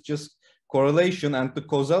that it's just correlation, and the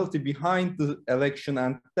causality behind the election,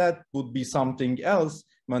 and that would be something else,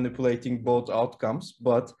 manipulating both outcomes.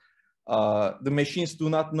 But the machines do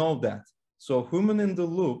not know that. So human in the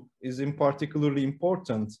loop is in particularly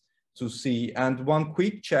important to see. And one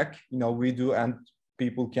quick check, we do and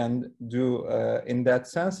people can do in that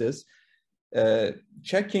sense is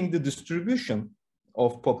checking the distribution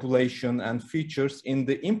of population and features in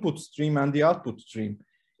the input stream and the output stream.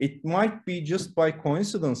 It might be just by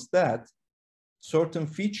coincidence that certain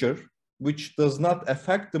feature, which does not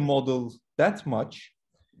affect the model that much,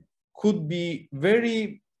 could be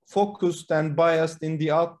very focused and biased in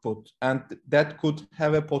the output, and that could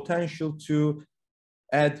have a potential to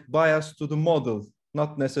add bias to the model,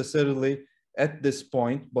 not necessarily at this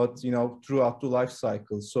point, but throughout the life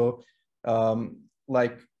cycle. So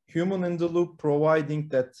like human in the loop providing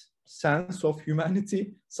that sense of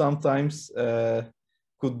humanity sometimes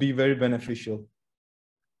could be very beneficial.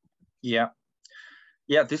 Yeah,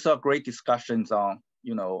 these are great discussions on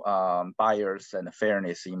bias and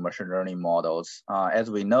fairness in machine learning models.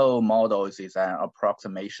 As we know, models is an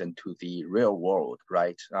approximation to the real world,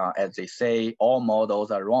 right? As they say, all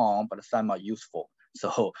models are wrong, but some are useful.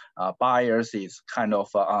 So bias is kind of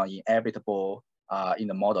inevitable in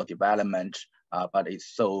the model development, but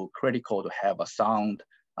it's so critical to have a sound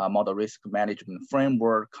model risk management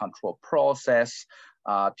framework, control process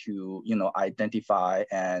to identify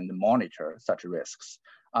and monitor such risks.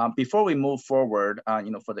 Before we move forward,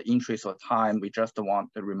 for the interest of time, we just want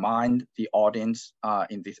to remind the audience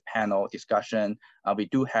in this panel discussion, we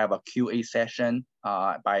do have a QA session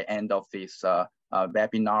by end of this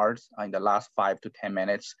webinars in the last 5 to 10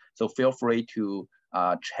 minutes. So feel free to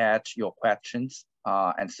chat your questions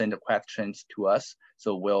and send the questions to us.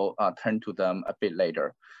 So we'll turn to them a bit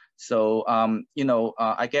later. So,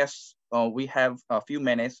 I guess we have a few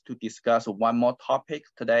minutes to discuss one more topic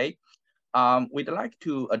today. we'd like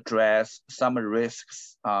to address some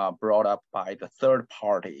risks brought up by the third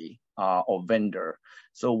party or vendor.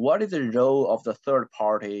 So what is the role of the third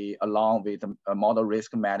party along with model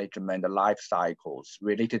risk management life cycles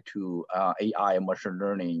related to AI and machine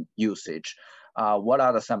learning usage? What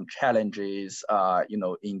are some challenges,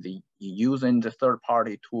 in using the third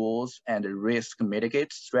party tools and the risk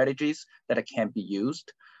mitigate strategies that can be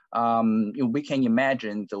used? We can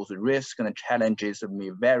imagine those risks and challenges may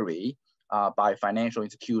vary by financial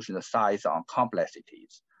institution size and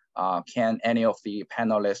complexities. Can any of the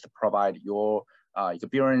panelists provide your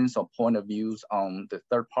experience or point of views on the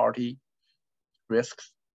third party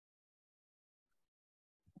risks?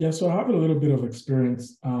 Yeah, so I have a little bit of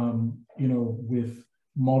experience, with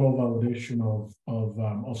model validation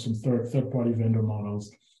of some third party vendor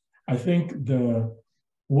models. I think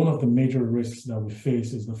one of the major risks that we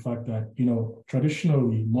face is the fact that,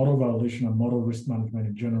 traditionally model validation and model risk management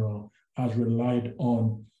in general has relied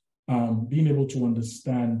on being able to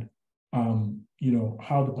understand,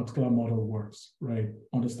 how the particular model works, right?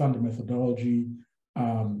 Understand the methodology,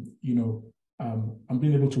 and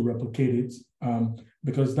being able to replicate it,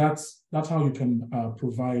 because that's how you can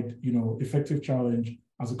provide, effective challenge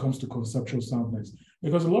as it comes to conceptual soundness.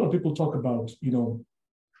 Because a lot of people talk about,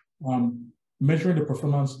 measuring the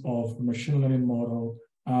performance of a machine learning model,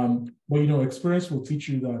 but experience will teach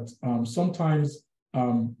you that sometimes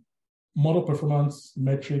model performance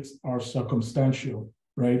metrics are circumstantial,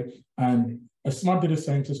 right? And a smart data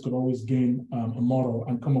scientist could always gain a model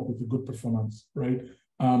and come up with a good performance, right?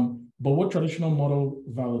 But what traditional model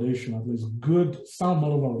validation, at least good sound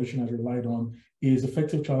model validation, has relied on is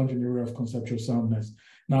effective challenge in the area of conceptual soundness.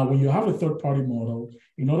 Now, when you have a third-party model,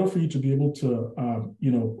 in order for you to be able to,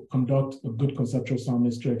 conduct a good conceptual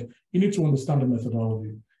soundness check, you need to understand the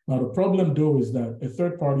methodology. Now, the problem, though, is that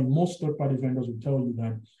most third-party vendors will tell you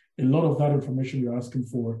that a lot of that information you're asking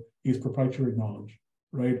for is proprietary knowledge,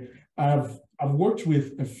 right? I've worked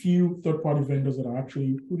with a few third-party vendors that are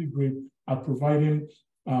actually pretty great at providing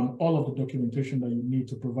all of the documentation that you need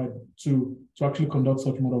to provide to actually conduct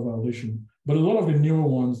such model validation. But a lot of the newer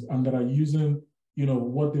ones and that are using,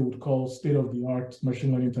 what they would call state-of-the-art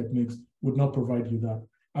machine learning techniques would not provide you that.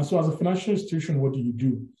 And so as a financial institution, what do you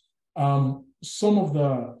do? Some of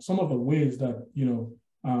the ways that,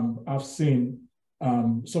 I've seen,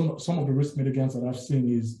 some of the risk mitigants that I've seen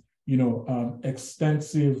is,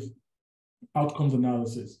 extensive outcomes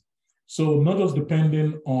analysis. So not just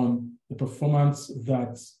depending on the performance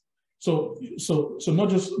so not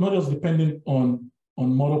just depending on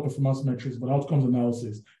model performance metrics, but outcomes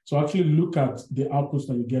analysis. So actually look at the outputs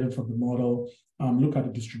that you're getting from the model, look at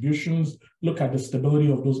the distributions, look at the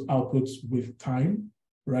stability of those outputs with time,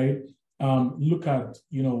 right? Look at,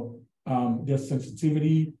 their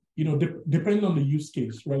sensitivity, depending on the use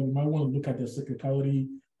case, right? You might want to look at their cyclicality,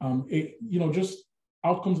 just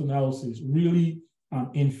outcomes analysis, really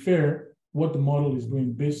infer what the model is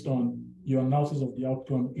doing based on your analysis of the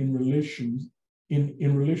outcome in relation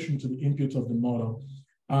to the inputs of the model.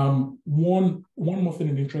 One more thing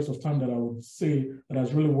in the interest of time that I would say that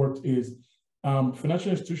has really worked is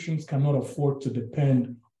financial institutions cannot afford to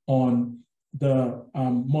depend on the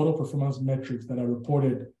model performance metrics that are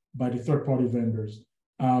reported by the third-party vendors.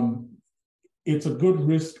 It's a good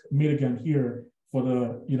risk mitigant here for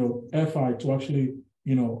the FI to actually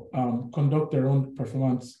conduct their own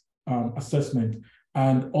performance assessment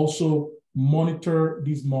and also monitor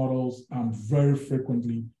these models very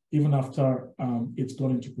frequently, even after it's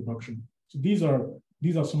gone into production. So these are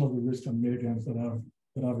some of the risks and mitigants that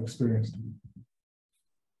I've experienced.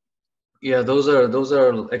 Yeah, those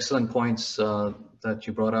are excellent points that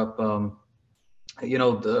you brought up.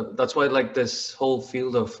 That's why like this whole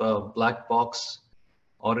field of black box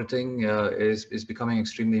auditing is becoming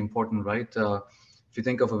extremely important, right? If you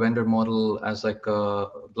think of a vendor model as like a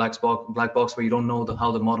black box where you don't know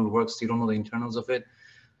how the model works, you don't know the internals of it,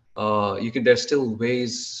 there's still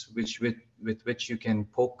ways with which you can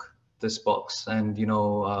poke this box and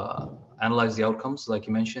analyze the outcomes like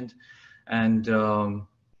you mentioned. And on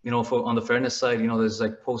the fairness side, there's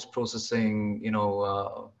like post-processing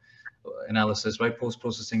analysis, right?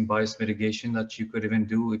 Post-processing bias mitigation that you could even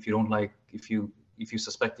do if you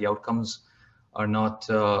suspect the outcomes are not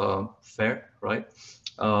fair, right?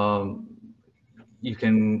 You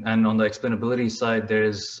can, and on the explainability side,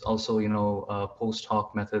 there's also post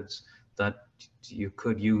hoc methods that you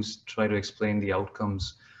could use to try to explain the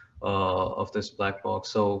outcomes of this black box.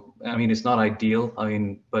 So I mean, it's not ideal.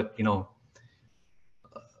 But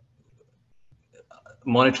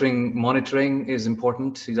monitoring is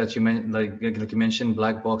important. That you like you mentioned,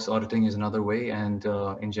 black box auditing is another way, and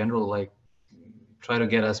in general, like try to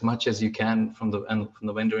get as much as you can from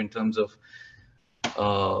the vendor in terms of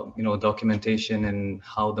documentation and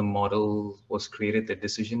how the model was created, the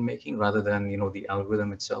decision making, rather than the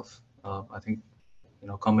algorithm itself. I think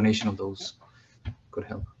a combination of those could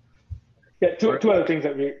help. Yeah, two other things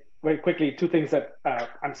that very quickly, two things that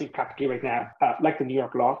I'm seeing practically right now, like the New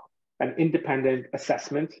York law, an independent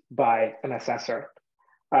assessment by an assessor.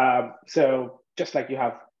 So just like you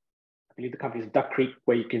have, I believe the company is Duck Creek,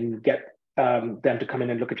 where you can get them to come in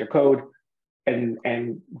and look at your code and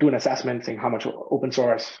do an assessment saying how much open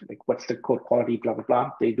source, like what's the code quality, blah, blah, blah.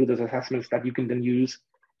 They do those assessments that you can then use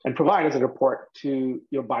and provide as a report to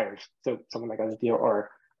your buyers. So someone like Aditya or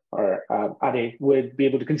Ade would be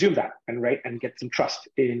able to consume that and get some trust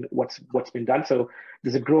in what's been done. So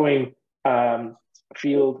there's a growing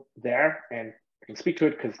field there, and I can speak to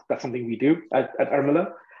it because that's something we do at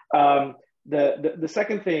Armilla. The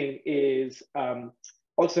second thing is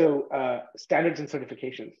also standards and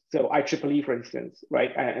certifications. So IEEE, for instance,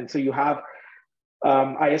 right? And so you have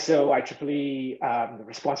ISO, IEEE, the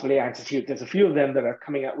Responsible AI Institute. There's a few of them that are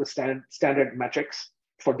coming out with standard metrics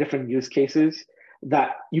for different use cases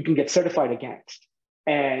that you can get certified against.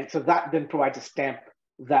 And so that then provides a stamp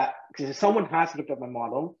that, because if someone has looked at my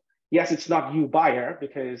model, yes, it's not you buyer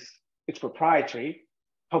because it's proprietary.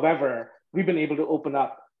 However, we've been able to open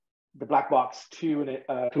up the black box to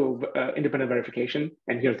independent verification,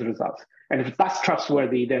 and here's the results. And if that's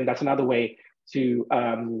trustworthy, then that's another way to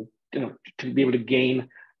to be able to gain,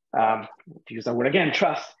 to use that word again,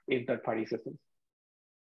 trust in third-party systems.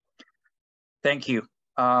 Thank you.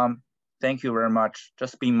 Thank you very much.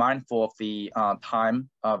 Just be mindful of the time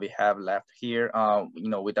we have left here.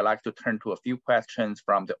 We'd like to turn to a few questions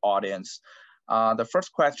from the audience. The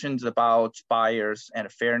first question is about bias and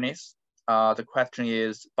fairness. The question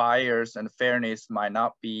is, bias and fairness might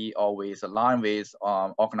not be always aligned with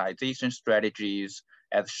organization strategies,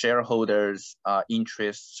 as shareholders'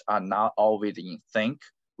 interests are not always in sync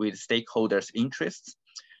with stakeholders' interests.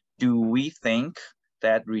 Do we think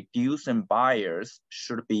that reducing bias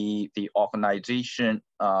should be the organization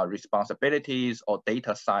responsibilities or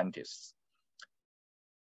data scientists?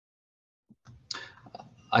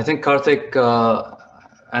 I think Karthik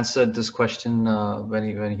answered this question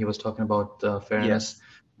when he was talking about fairness.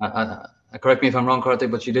 Yes. Correct me if I'm wrong, Karthik,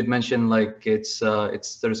 but you did mention like it's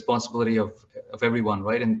the responsibility of everyone,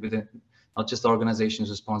 right? And within not just the organization's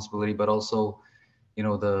responsibility, but also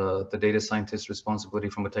the data scientist's responsibility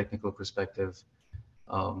from a technical perspective.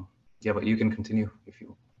 Yeah, but you can continue if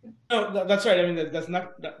you. Yeah. No, that's right. I mean, there's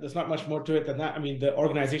not much more to it than that. I mean, the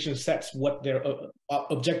organization sets what their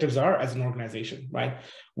objectives are as an organization, right?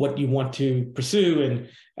 What you want to pursue and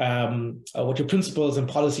what your principles and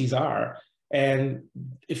policies are. And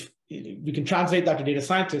if we can translate that to data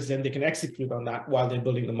scientists, then they can execute on that while they're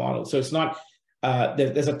building the model. So it's not,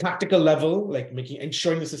 there's a tactical level, like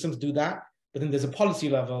ensuring the systems do that, but then there's a policy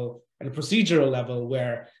level and a procedural level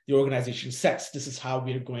where the organization sets, this is how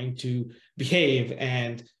we're going to behave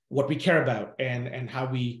and what we care about and how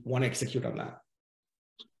we want to execute on that.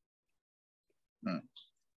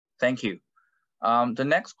 Thank you. The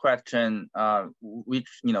next question,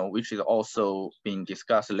 which is also being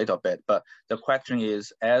discussed a little bit, but the question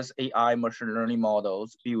is, as AI machine learning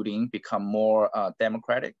models building become more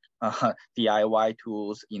democratic, DIY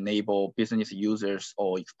tools enable business users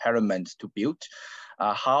or experiments to build,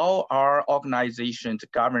 how are organizations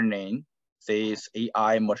governing these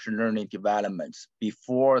AI machine learning developments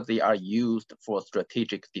before they are used for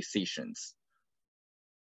strategic decisions?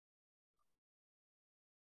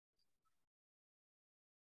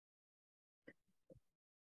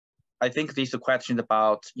 I think these are questions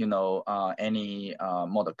about, any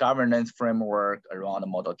model governance framework around the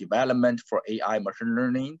model development for AI machine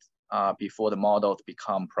learning before the models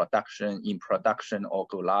become in production or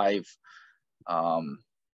go live.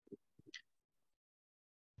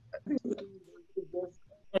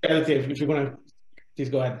 If you want to, please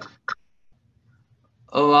go ahead.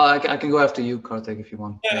 Oh, I can go after you, Karthik, if you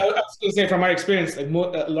want. Yeah, I was going to say, from my experience, like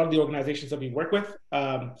a lot of the organizations that we work with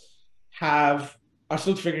are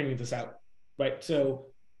still figuring this out, right? So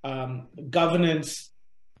governance,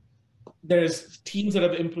 there's teams that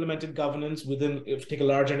have implemented governance within, if you take a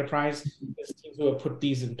large enterprise, there's teams who have put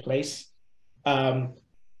these in place.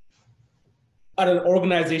 At an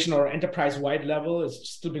organization or enterprise-wide level, it's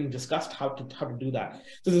still being discussed how to do that.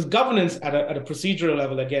 So there's governance at a procedural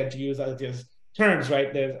level, again, to use Aditya's terms,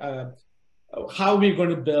 right? There's how are we going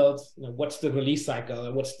to build, what's the release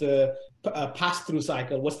cycle, what's the pass-through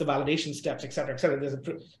cycle, what's the validation steps, et cetera, et cetera. There's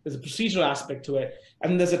a procedural aspect to it,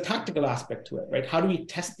 and there's a tactical aspect to it, right? How do we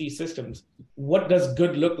test these systems? What does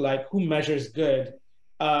good look like? Who measures good?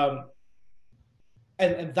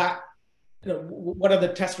 and that, you know, what are the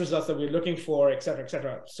test results that we're looking for, et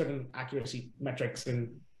cetera, certain accuracy metrics and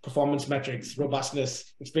performance metrics,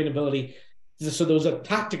 robustness, explainability. So those are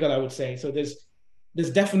tactical, I would say. So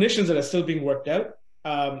there's definitions that are still being worked out.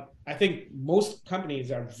 I think most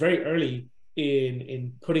companies are very early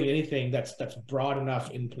in putting anything that's broad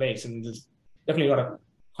enough in place, and there's definitely a lot of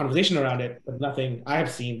conversation around it, but nothing I have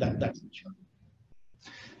seen that's sure.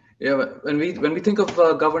 Yeah, but when we think of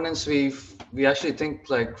governance, we actually think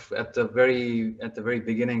like at the very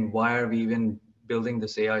beginning, why are we even building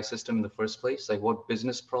this AI system in the first place? Like, what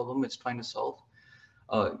business problem it's trying to solve?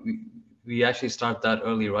 We actually start that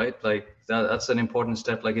early, right? Like that's an important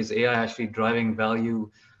step. Like, is AI actually driving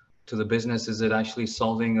value to the business? Is it actually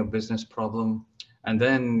solving a business problem? And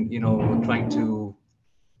then, you know, trying to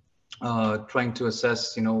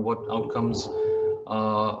assess, you know, what outcomes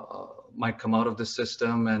might come out of the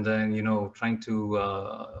system, and then, you know, trying to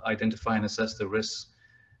identify and assess the risks,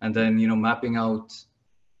 and then, you know, mapping out,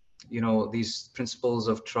 you know, these principles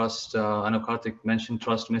of trust. I know Karthik mentioned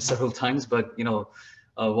trust several times, but, you know,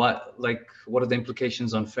 what are the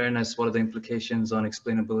implications on fairness? What are the implications on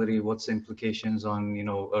explainability? What's the implications on, you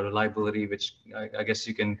know, reliability, which I guess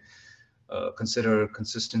you can consider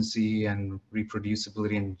consistency and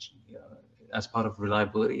reproducibility and as part of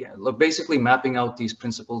reliability. Basically mapping out these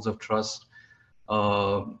principles of trust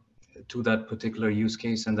to that particular use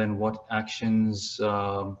case, and then what actions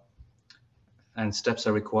and steps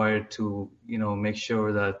are required to, you know, make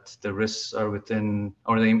sure that the risks are within,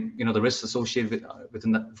 or the, you know, the risks associated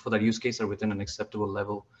within that for that use case are within an acceptable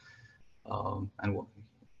level. And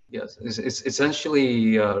yes, it's essentially,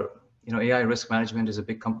 you know, AI risk management is a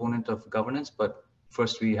big component of governance, but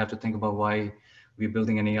first we have to think about why we're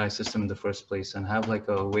building an AI system in the first place, and have like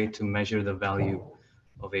a way to measure the value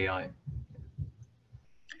of AI.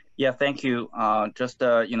 Yeah, thank you. Just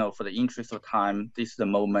you know, for the interest of time, this is the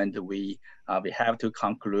moment we have to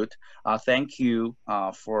conclude. Thank you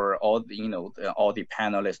for all the, you know, all the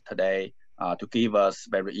panelists today to give us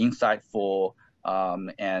very insightful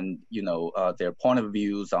and, you know, their point of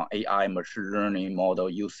views on AI machine learning model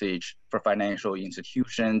usage for financial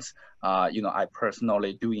institutions. You know, I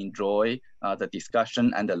personally do enjoy the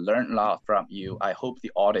discussion and learn a lot from you. I hope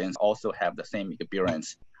the audience also have the same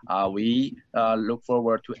experience. We look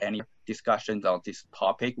forward to any discussions on this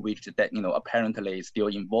topic, which that, you know, apparently is still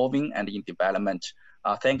evolving and in development.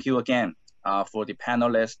 Thank you again for the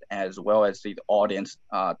panelists as well as the audience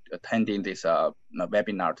attending this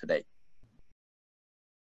webinar today.